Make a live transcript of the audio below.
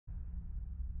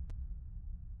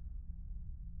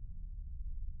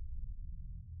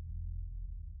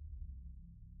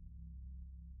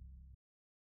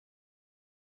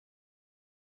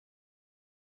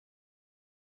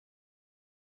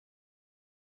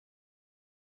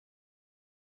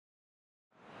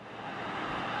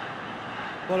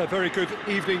Well, a very good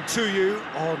evening to you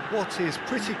on what is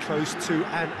pretty close to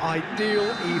an ideal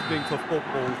evening for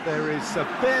football. There is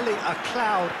barely a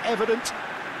cloud evident.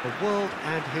 The world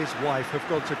and his wife have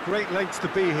gone to great lengths to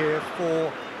be here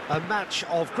for a match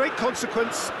of great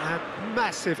consequence and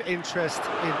massive interest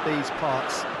in these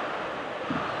parts.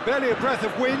 Barely a breath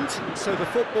of wind, so the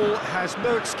football has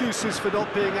no excuses for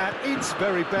not being at its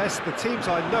very best. The teams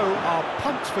I know are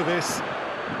pumped for this.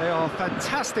 They are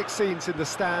fantastic scenes in the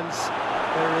stands.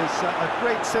 There is a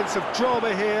great sense of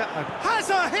drama here. Has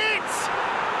a hit!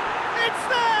 It's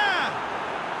there!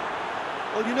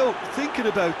 Well, you know, thinking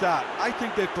about that, I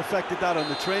think they've perfected that on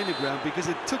the training ground because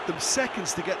it took them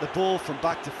seconds to get the ball from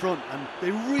back to front, and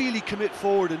they really commit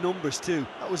forward in numbers too.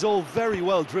 That was all very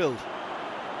well drilled.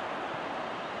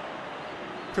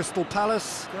 Crystal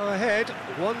Palace go ahead,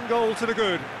 1 goal to the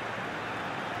good.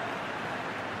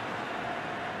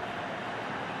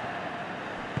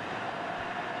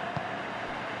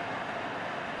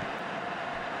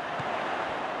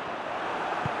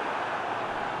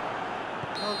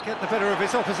 Can't get the better of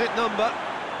his opposite number.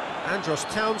 Andros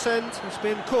Townsend has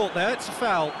been caught there, it's a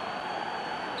foul.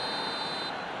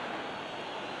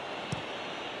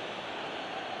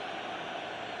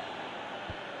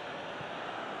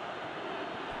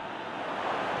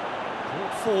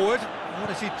 Forward, what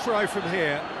does he try from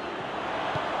here?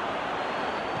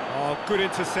 Oh, good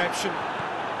interception.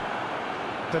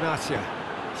 Benatia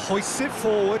hoists it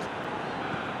forward.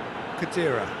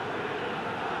 Khedira.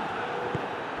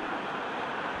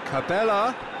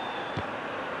 Cabella.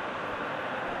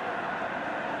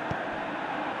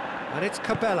 And it's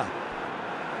Cabella.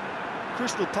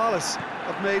 Crystal Palace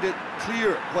have made it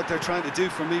clear what they're trying to do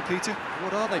for me, Peter.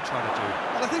 What are they trying to do?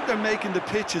 Well, I think they're making the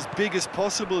pitch as big as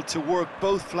possible to work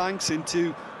both flanks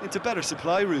into better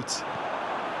supply routes.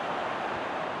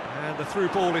 And the through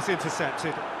ball is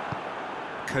intercepted.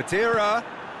 Khedira.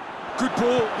 Good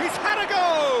ball. He's had a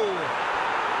go!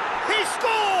 He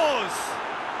scores!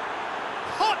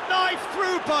 Hot knife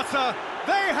through butter.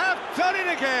 They have done it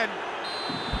again.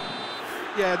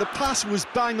 Yeah, the pass was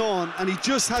bang on, and he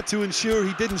just had to ensure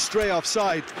he didn't stray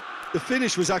offside. The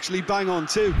finish was actually bang on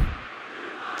too.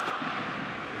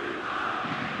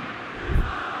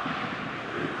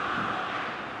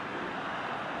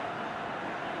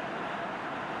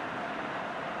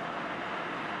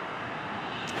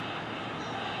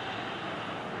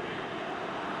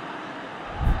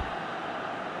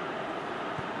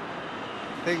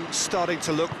 Things starting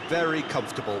to look very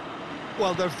comfortable.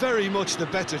 Well, they're very much the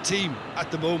better team at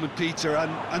the moment, Peter,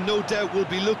 and no doubt will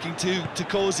be looking to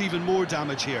cause even more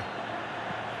damage here.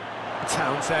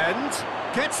 Townsend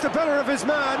gets the better of his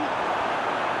man.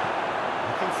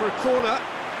 Looking for a corner.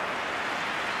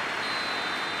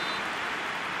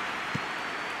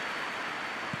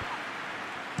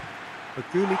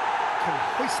 Baguli can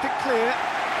hoist it clear.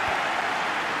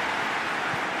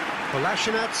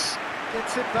 Kolasinac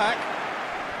gets it back.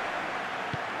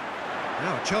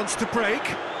 Now a chance to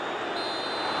break.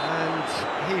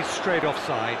 And he's straight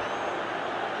offside.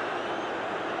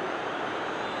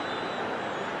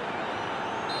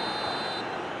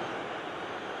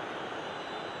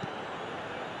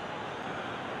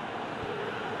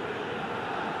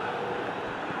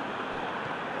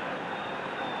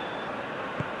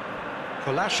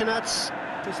 Kolasinac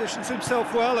positions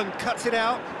himself well and cuts it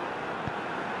out.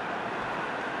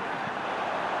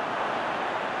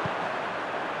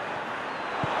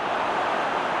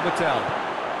 Mattel.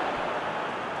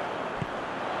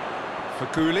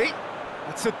 Faguli.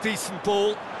 That's a decent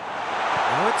ball.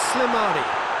 Now it's Slimani.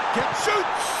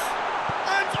 Shoots!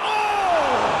 And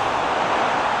oh!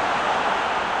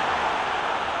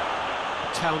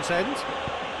 Townsend.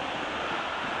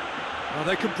 Well,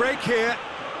 they can break here.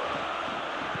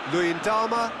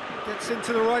 Luyendama gets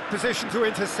into the right position to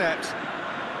intercept.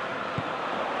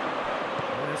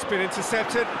 It's been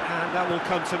intercepted, and that will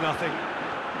come to nothing.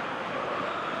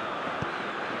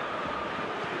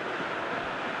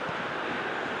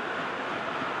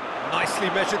 Nicely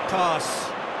measured pass.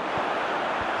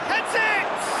 Heads it!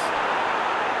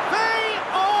 They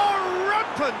are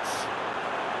rampant!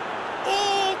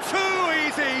 All too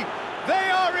easy! They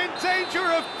are in danger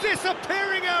of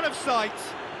disappearing out of sight!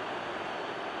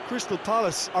 Crystal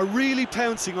Palace are really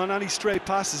pouncing on any stray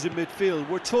passes in midfield.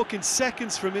 We're talking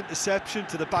seconds from interception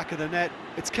to the back of the net.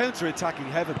 It's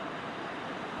counter-attacking heaven.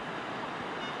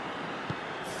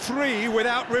 3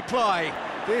 without reply.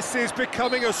 This is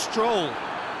becoming a stroll.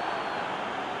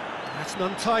 That's an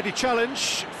untidy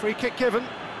challenge. Free kick given.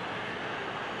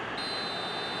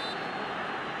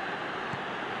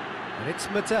 And it's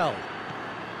Mattel.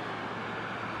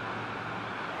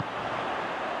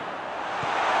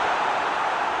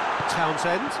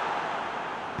 Townsend.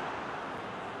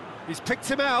 He's picked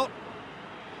him out.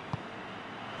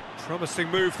 Promising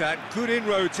move that, good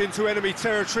inroads into enemy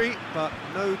territory, but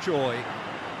no joy.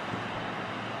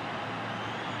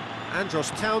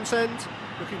 Andros Townsend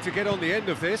looking to get on the end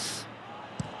of this.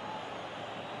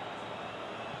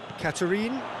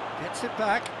 Katerine gets it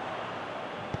back.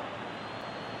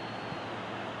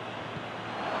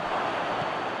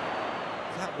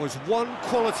 That was one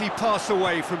quality pass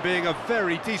away from being a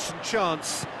very decent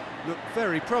chance. Looked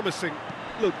very promising.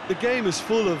 Look, the game is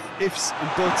full of ifs and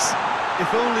buts.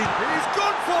 If only... He's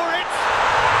gone for it!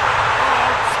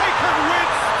 Oh, taken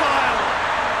with style!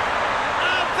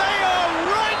 And they are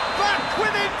right back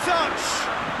within touch!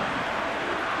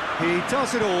 He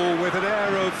does it all with an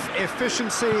air of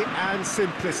efficiency and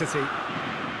simplicity.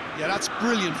 Yeah, that's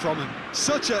brilliant from him.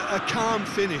 Such a calm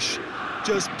finish.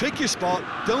 Just pick your spot,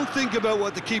 don't think about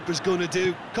what the keeper's going to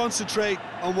do, concentrate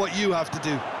on what you have to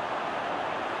do.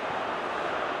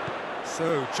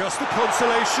 So, just a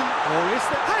consolation, or is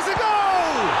there... Has a goal!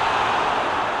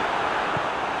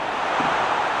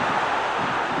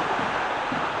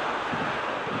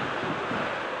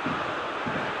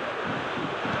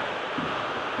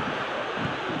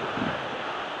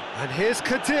 And here's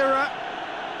Kadira.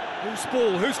 Who's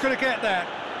ball? Who's going to get that?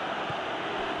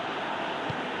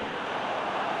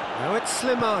 Now it's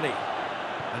Slimani.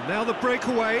 And now the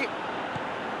breakaway.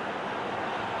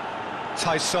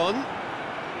 Tyson.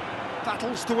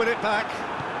 Battles to win it back.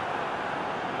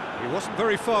 He wasn't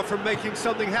very far from making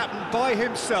something happen by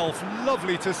himself.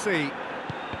 Lovely to see.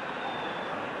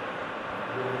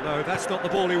 No, that's not the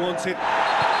ball he wanted.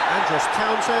 Andros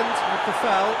Townsend with the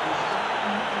foul.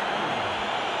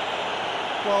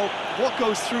 Well, what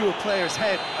goes through a player's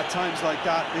head at times like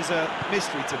that is a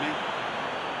mystery to me.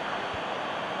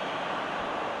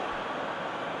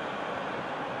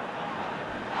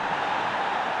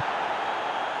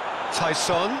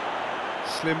 Tyson.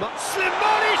 Slimani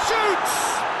shoots!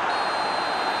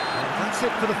 And that's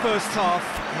it for the first half.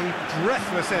 A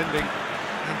breathless ending.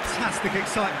 Fantastic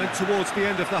excitement towards the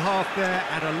end of the half there,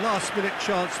 and a last-minute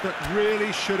chance that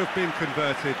really should have been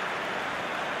converted.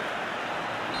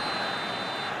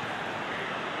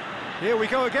 Here we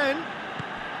go again.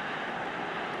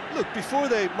 Look, before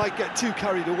they might get too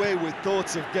carried away with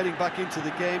thoughts of getting back into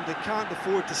the game, they can't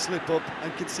afford to slip up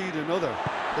and concede another.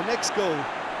 The next goal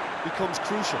becomes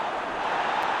crucial.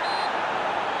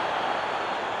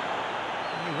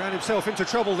 He ran himself into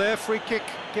trouble there, free kick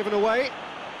given away.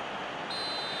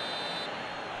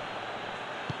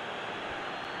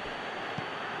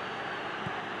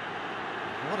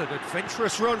 What an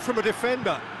adventurous run from a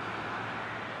defender.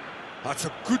 That's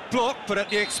a good block, but at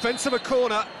the expense of a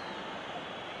corner.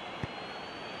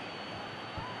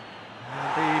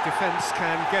 And the defence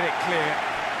can get it clear.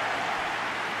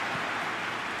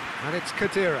 And it's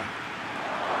Kadira.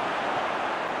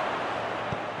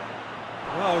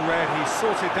 Well read, he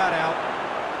sorted that out.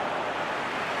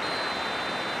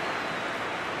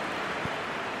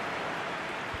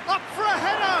 Up for a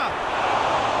header!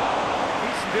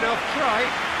 Decent enough try.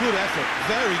 Good effort,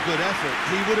 very good effort.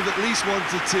 He would have at least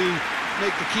wanted to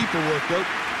make the keeper work though.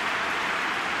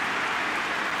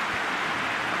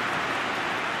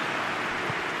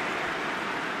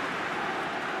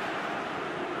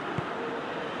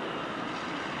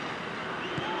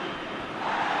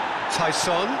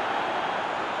 Tyson.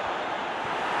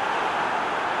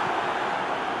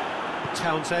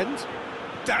 Townsend.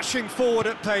 Dashing forward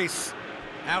at pace.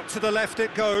 Out to the left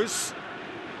it goes.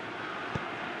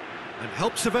 And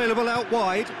help's available out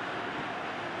wide.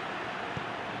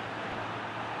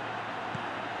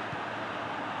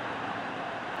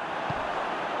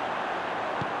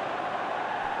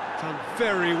 Done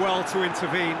very well to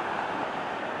intervene.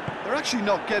 They're actually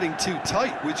not getting too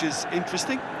tight, which is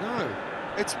interesting. No.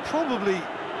 It's probably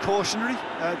cautionary.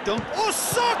 Don't...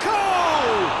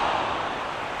 Osako!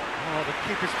 Oh, the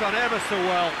keeper's done ever so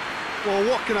well. Well,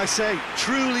 what can I say?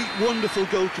 Truly wonderful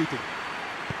goalkeeping.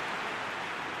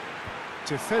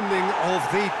 Defending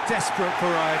of the desperate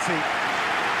variety.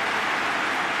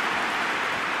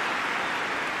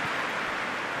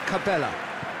 Cabela.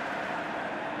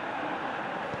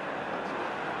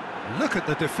 Look at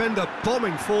the defender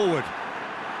bombing forward.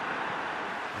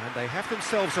 And they have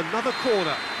themselves another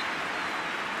corner.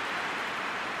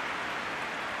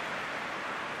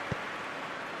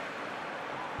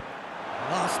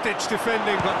 Last-ditch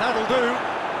defending, but that'll do.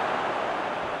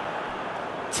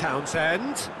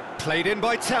 Townsend. Played in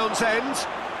by Townsend.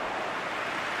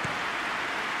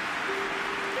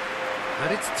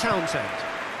 And it's Townsend.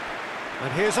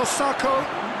 And here's Osako.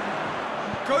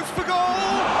 Goes for goal!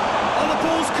 Oh, the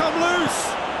ball's come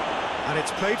loose! And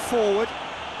it's played forward.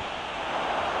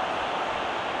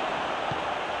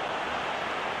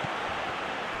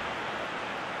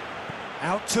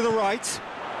 Out to the right.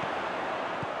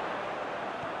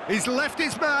 He's left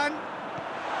his man.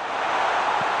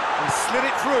 He slid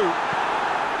it through.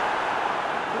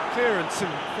 Good clearance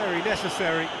and very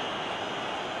necessary.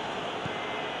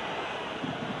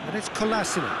 And it's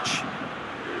Kolasinac.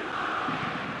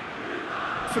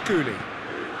 Fakuli.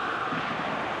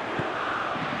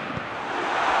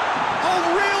 Oh,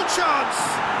 real chance!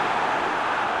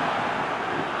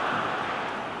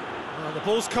 Well, the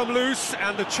ball's come loose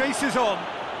and the chase is on.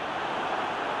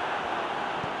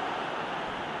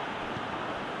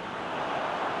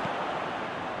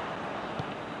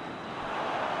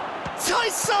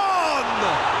 Tyson!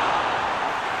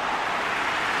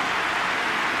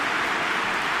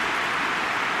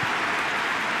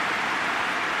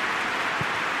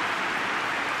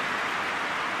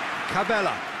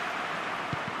 Cabella.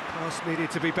 Pass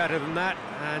needed to be better than that,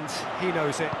 and he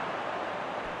knows it.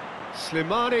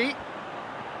 Slimani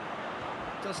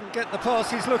doesn't get the pass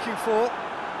he's looking for,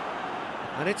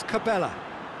 and it's Cabella.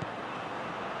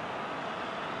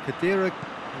 Khedira,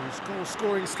 whose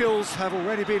goal-scoring skills have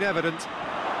already been evident.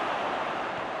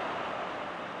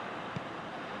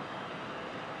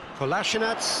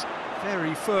 Kolasinac,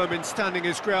 very firm in standing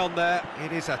his ground there.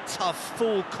 It is a tough,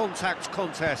 full-contact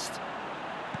contest.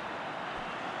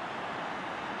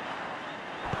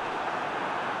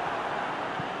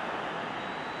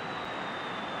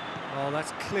 Oh,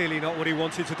 that's clearly not what he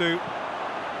wanted to do.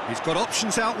 He's got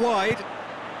options out wide.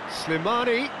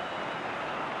 Slimani.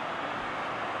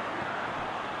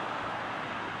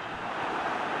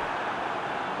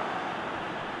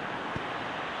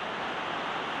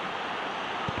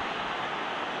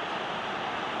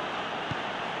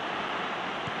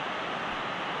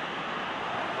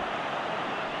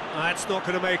 That's not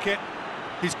going to make it.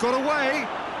 He's got away.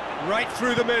 Right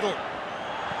through the middle.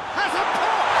 Has a pop!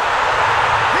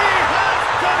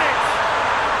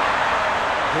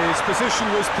 His position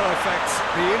was perfect,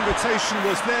 the invitation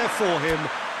was there for him,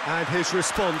 and his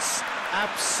response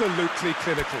absolutely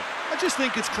clinical. I just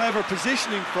think it's clever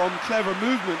positioning from clever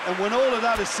movement, and when all of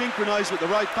that is synchronised with the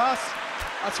right pass,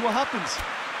 that's what happens.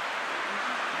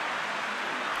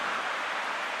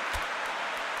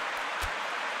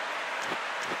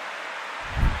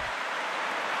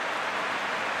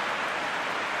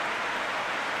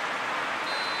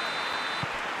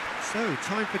 So,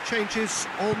 time for changes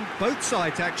on both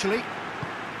sides, actually.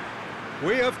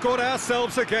 We have got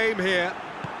ourselves a game here.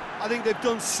 I think they've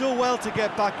done so well to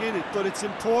get back in it, but it's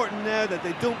important now that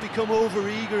they don't become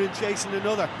over-eager in chasing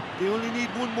another. They only need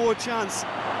one more chance.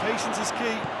 Patience is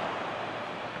key.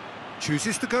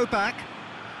 Chooses to go back.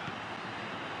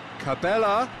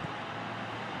 Cabella.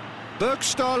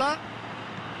 Burgstaller.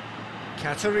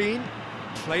 Katarine.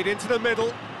 Played into the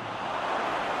middle.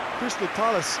 Crystal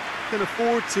Palace can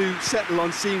afford to settle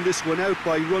on seeing this one out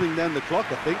by running down the clock,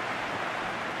 I think.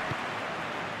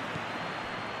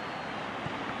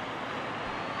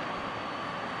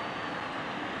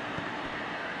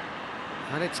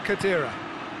 And it's Khedira.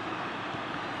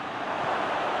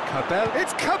 Cabella.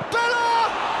 It's Cabella!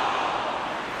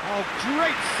 Oh,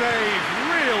 great save,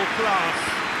 real class.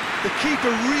 The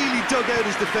keeper really dug out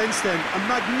his defence then, a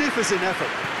magnificent effort.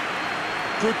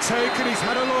 Good take, and he's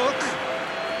had a look.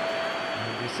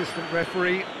 And the assistant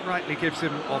referee rightly gives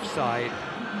him offside.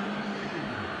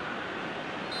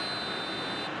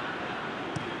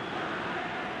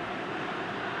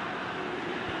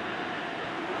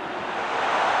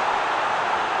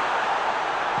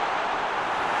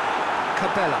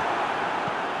 Cabella.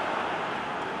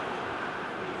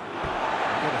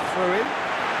 Get a throw in.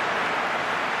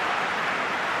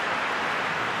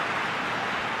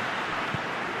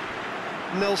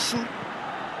 Nelson.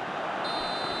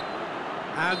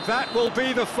 And that will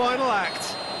be the final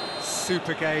act.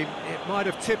 Super game. It might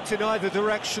have tipped in either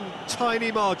direction,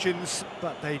 tiny margins,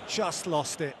 but they just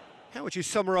lost it. How would you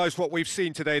summarise what we've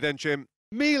seen today then, Jim?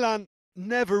 Milan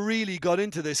never really got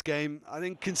into this game. I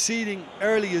think conceding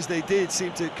early as they did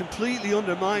seemed to completely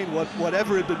undermine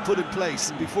whatever had been put in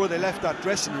place before they left that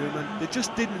dressing room, and they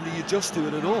just didn't really adjust to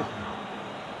it at all.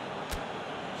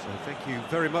 So thank you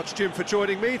very much, Jim, for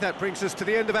joining me. That brings us to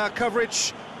the end of our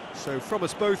coverage. So from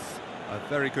us both, a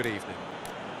very good evening.